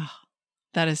 Oh,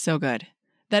 that is so good.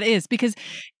 That is, because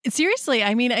seriously,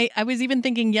 I mean, I was even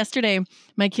thinking yesterday,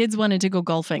 my kids wanted to go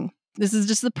golfing. This is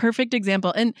just the perfect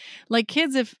example. And like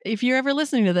kids, if you're ever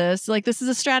listening to this, like this is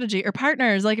a strategy, or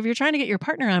partners, like if you're trying to get your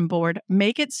partner on board,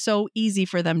 make it so easy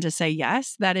for them to say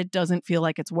yes that it doesn't feel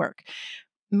like it's work.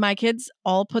 My kids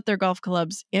all put their golf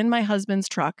clubs in my husband's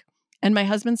truck, and my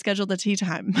husband scheduled a tee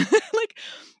time. Like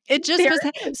it just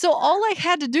was. So all I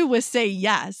had to do was say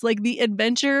yes. Like the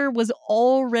adventure was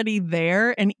already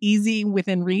there and easy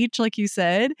within reach, like you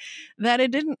said, that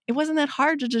it wasn't that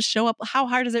hard to just show up. How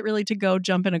hard is it really to go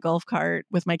jump in a golf cart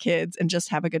with my kids and just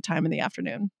have a good time in the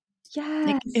afternoon?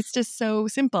 It's just so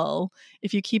simple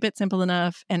if you keep it simple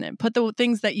enough and put the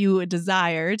things that you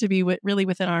desire to be really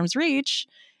within arm's reach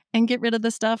and get rid of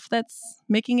the stuff that's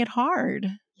making it hard.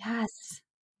 Yes.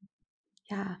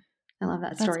 Yeah. I love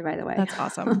that story, by the way. That's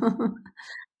awesome.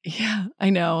 Yeah, I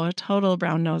know. Total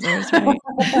brown nosers, right?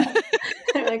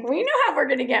 Like, we know how we're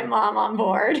going to get mom on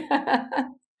board.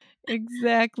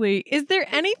 Exactly. Is there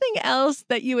anything else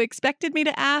that you expected me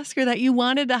to ask or that you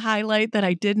wanted to highlight that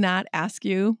I did not ask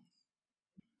you?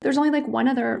 There's only like one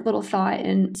other little thought.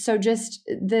 And so just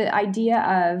the idea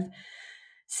of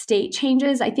state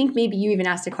changes, I think maybe you even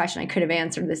asked a question. I could have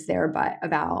answered this there, but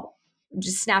about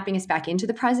just snapping us back into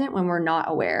the present when we're not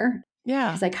aware. Yeah.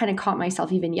 Because I kind of caught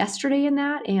myself even yesterday in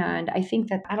that. And I think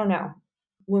that, I don't know,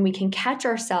 when we can catch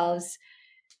ourselves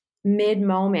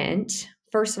mid-moment,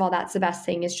 first of all, that's the best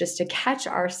thing, is just to catch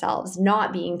ourselves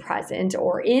not being present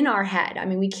or in our head. I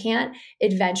mean, we can't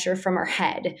adventure from our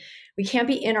head. We can't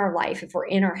be in our life if we're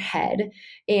in our head.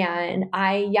 And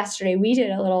yesterday, we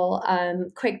did a little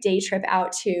quick day trip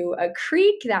out to a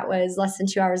creek that was less than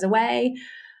 2 hours away.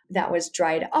 That was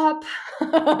dried up,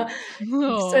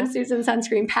 swimsuits and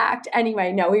sunscreen packed.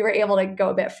 Anyway, no, we were able to go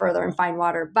a bit further and find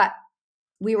water, but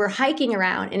we were hiking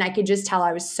around and I could just tell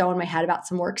I was so in my head about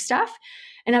some work stuff.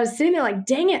 And I was sitting there like,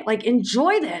 dang it, like,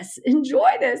 enjoy this.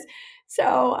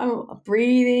 So I'm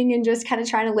breathing and just kind of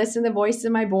trying to listen to the voices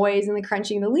of my boys and the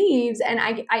crunching of the leaves. And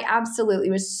I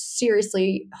absolutely was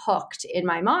seriously hooked in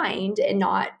my mind and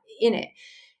not in it.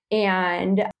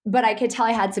 But I could tell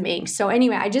I had some angst. So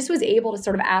anyway, I just was able to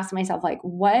sort of ask myself, like,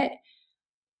 the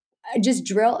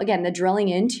drilling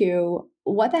into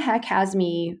what the heck has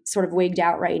me sort of wigged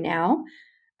out right now.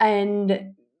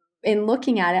 And in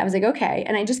looking at it, I was like, okay.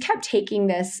 And I just kept taking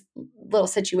this little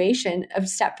situation of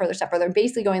step further, and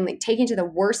basically going, like, taking to the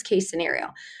worst case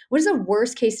scenario. What is the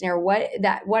worst case scenario?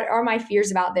 What are my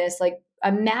fears about this? Like,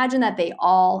 imagine that they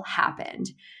all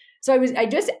happened. So I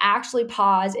just actually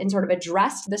paused and sort of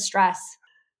addressed the stress.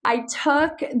 I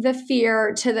took the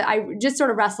fear I just sort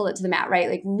of wrestled it to the mat, right?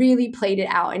 Like, really played it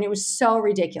out. And it was so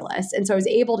ridiculous. And so I was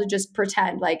able to just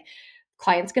pretend like,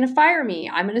 client's going to fire me.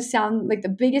 I'm going to sound like the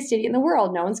biggest idiot in the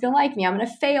world. No one's going to like me. I'm going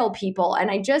to fail people.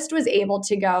 And I just was able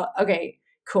to go, okay,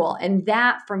 cool. And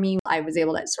that, for me, I was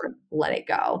able to sort of let it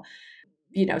go.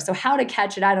 So how to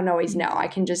catch it, I don't always know. I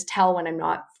can just tell when I'm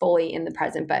not fully in the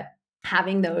present, but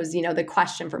having those, the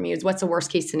question for me is, what's the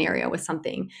worst case scenario with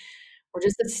something, or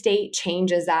just the state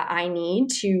changes that I need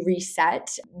to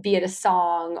reset, be it a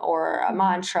song or a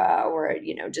mantra, or,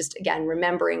 just, again,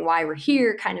 remembering why we're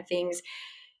here kind of things,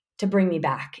 to bring me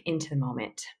back into the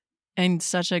moment. And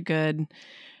such a good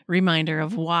reminder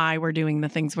of why we're doing the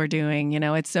things we're doing.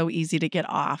 It's so easy to get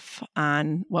off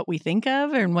on what we think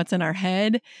of and what's in our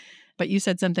head. But you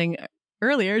said something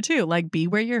earlier too, like, be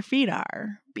where your feet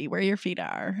are. Be where your feet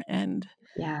are. And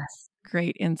yes,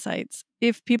 great insights.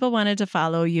 If people wanted to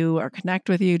follow you or connect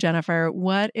with you, Jennifer,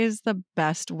 what is the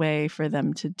best way for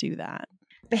them to do that?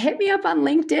 But hit me up on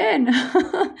LinkedIn.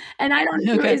 And I don't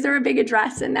know, is there a big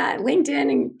address in that?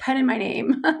 LinkedIn, and put in my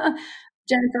name.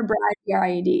 Jennifer Bride,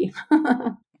 BRIED.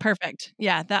 Perfect.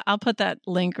 Yeah, I'll put that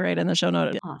link right in the show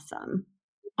notes.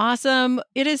 Awesome.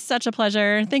 It is such a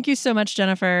pleasure. Thank you so much,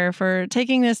 Jennifer, for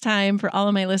taking this time for all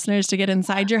of my listeners to get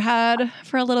inside your head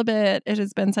for a little bit. It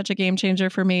has been such a game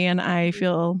changer for me, and I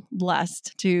feel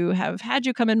blessed to have had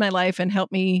you come in my life and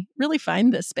help me really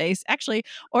find this space. Actually,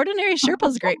 Ordinary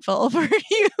Sherpa's grateful for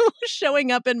you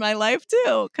showing up in my life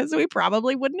too, because we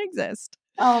probably wouldn't exist.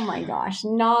 Oh my gosh.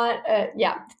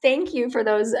 Thank you for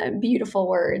those beautiful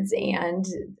words. And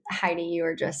Heidi, you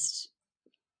are just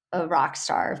a rock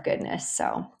star of goodness.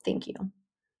 So thank you.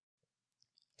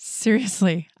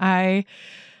 Seriously, I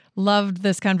loved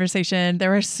this conversation. There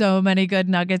were so many good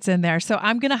nuggets in there. So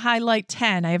I'm going to highlight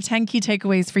 10. I have 10 key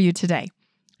takeaways for you today.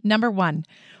 Number 1,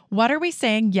 what are we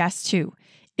saying yes to?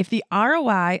 If the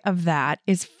ROI of that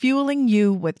is fueling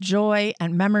you with joy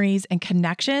and memories and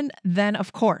connection, then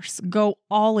of course, go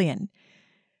all in.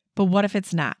 But what if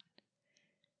it's not?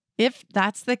 If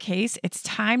that's the case, it's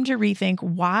time to rethink,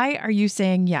 why are you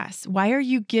saying yes? Why are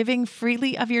you giving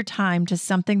freely of your time to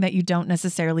something that you don't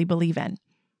necessarily believe in?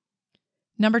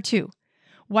 Number 2,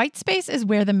 white space is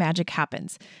where the magic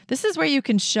happens. This is where you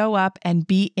can show up and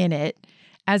be in it.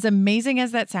 As amazing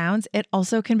as that sounds, it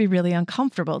also can be really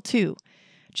uncomfortable too.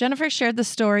 Jennifer shared the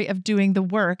story of doing the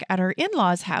work at her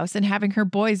in-laws' house and having her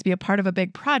boys be a part of a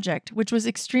big project, which was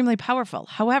extremely powerful.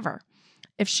 However,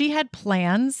 if she had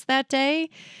plans that day,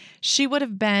 she would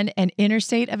have been in an inner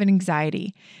state of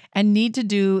anxiety and need to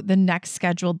do the next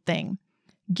scheduled thing.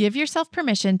 Give yourself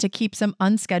permission to keep some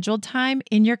unscheduled time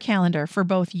in your calendar for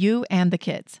both you and the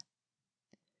kids.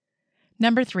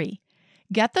 Number 3,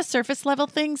 Get the surface level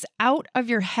things out of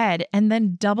your head and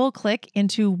then double click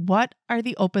into what are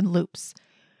the open loops.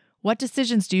 What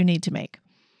decisions do you need to make?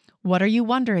 What are you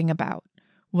wondering about?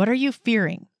 What are you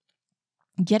fearing?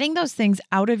 Getting those things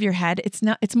out of your head,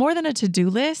 it's more than a to-do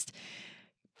list.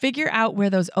 Figure out where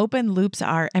those open loops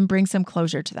are and bring some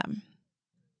closure to them.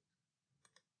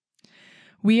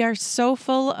 We are so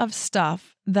full of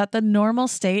stuff that the normal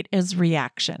state is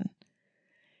reaction.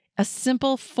 A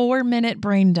simple 4-minute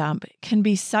brain dump can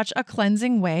be such a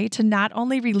cleansing way to not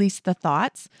only release the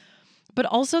thoughts, but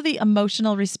also the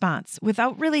emotional response.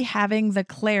 Without really having the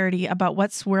clarity about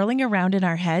what's swirling around in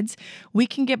our heads, we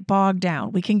can get bogged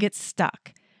down. We can get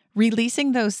stuck.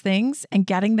 Releasing those things and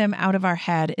getting them out of our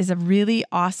head is a really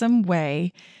awesome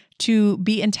way to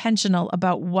be intentional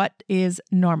about what is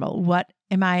normal. What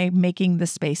am I making the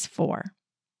space for?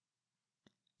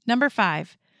 Number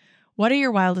 5, what are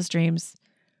your wildest dreams?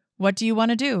 What do you want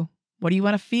to do? What do you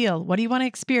want to feel? What do you want to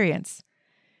experience?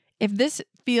 If this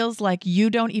feels like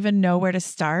you don't even know where to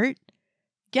start,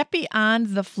 get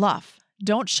beyond the fluff.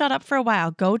 Don't shut up for a while.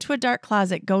 Go to a dark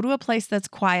closet, go to a place that's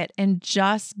quiet, and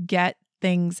just get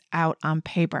things out on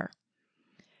paper.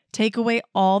 Take away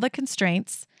all the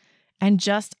constraints and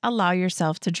just allow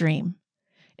yourself to dream.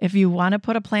 If you want to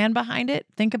put a plan behind it,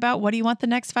 think about, what do you want the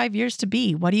next 5 years to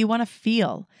be? What do you want to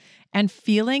feel? And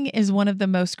feeling is one of the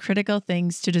most critical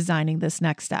things to designing this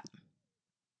next step.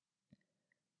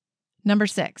 Number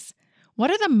 6, what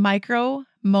are the micro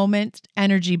moment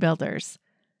energy builders?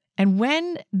 And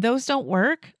when those don't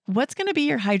work, what's going to be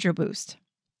your hydro boost?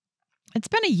 It's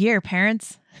been a year,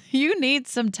 parents. You need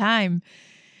some time.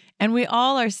 And we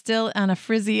all are still on a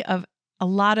frizzy of a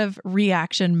lot of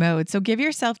reaction mode. So give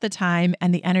yourself the time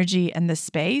and the energy and the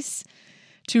space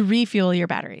to refuel your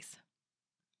batteries.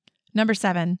 Number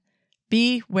 7,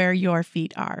 be where your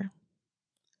feet are.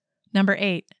 Number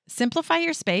 8, simplify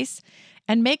your space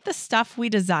and make the stuff we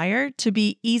desire to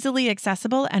be easily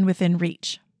accessible and within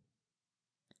reach.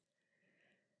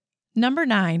 Number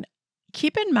 9,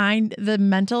 keep in mind the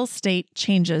mental state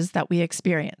changes that we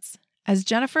experience. As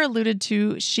Jennifer alluded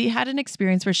to, she had an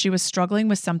experience where she was struggling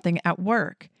with something at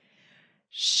work.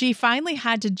 She finally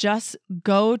had to just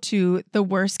go to the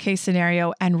worst case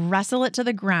scenario and wrestle it to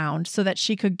the ground so that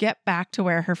she could get back to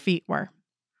where her feet were.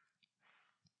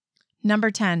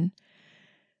 Number 10,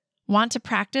 want to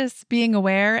practice being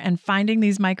aware and finding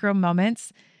these micro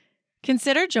moments?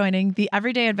 Consider joining the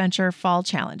Everyday Adventure Fall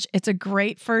Challenge. It's a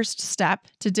great first step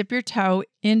to dip your toe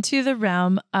into the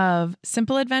realm of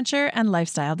simple adventure and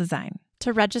lifestyle design.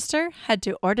 To register, head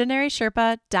to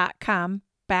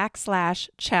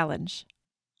ordinarysherpa.com/challenge.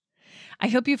 I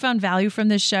hope you found value from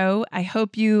this show. I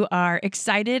hope you are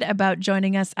excited about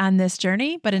joining us on this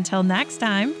journey. But until next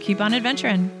time, keep on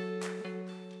adventuring.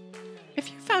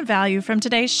 If you found value from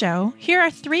today's show, here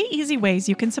are 3 easy ways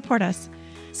you can support us.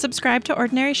 Subscribe to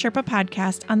Ordinary Sherpa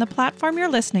Podcast on the platform you're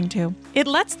listening to. It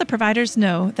lets the providers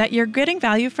know that you're getting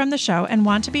value from the show and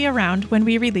want to be around when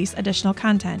we release additional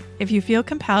content. If you feel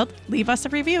compelled, leave us a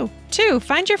review. 2,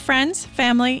 find your friends,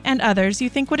 family, and others you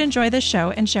think would enjoy this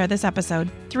show and share this episode.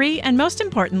 3, and most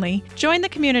importantly, join the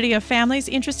community of families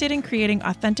interested in creating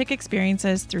authentic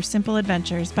experiences through simple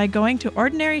adventures by going to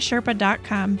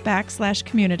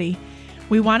ordinarysherpa.com/community.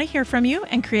 We want to hear from you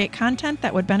and create content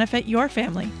that would benefit your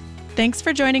family. Thanks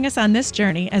for joining us on this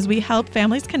journey as we help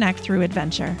families connect through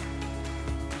adventure.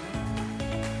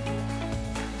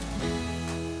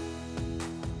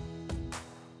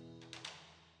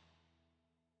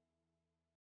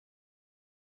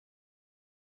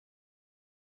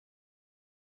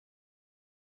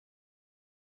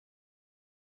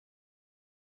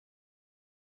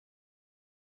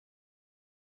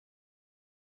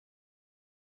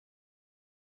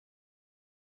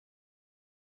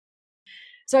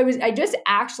 So I just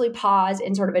actually paused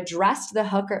and sort of addressed the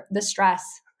hooker, the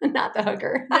stress, not the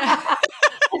hooker.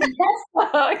 Addressed the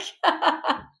hook.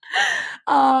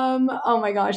 Oh my gosh.